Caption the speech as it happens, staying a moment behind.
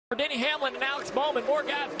Denny Hamlin and Alex Bowman. More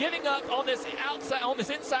guys giving up on this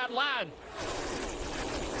inside line.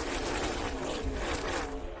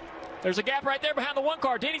 There's a gap right there behind the one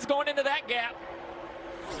car. Denny's going into that gap.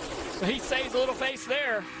 So he saves a little face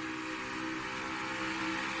there.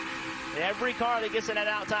 Every car that gets in that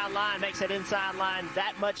outside line makes that inside line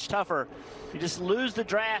that much tougher. You just lose the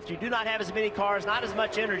draft. You do not have as many cars, not as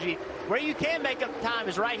much energy. Where you can make up time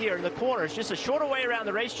is right here in the corners, just a shorter way around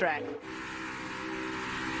the racetrack.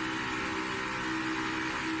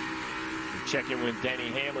 Check in with Denny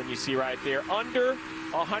Hamlin, you see right there, under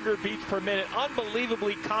 100 beats per minute,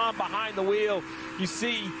 unbelievably calm behind the wheel. You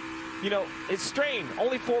see, you know, it's strained,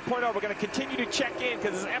 only 4.0. We're going to continue to check in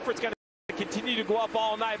because his effort's going to continue to go up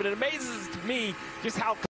all night, but it amazes me just how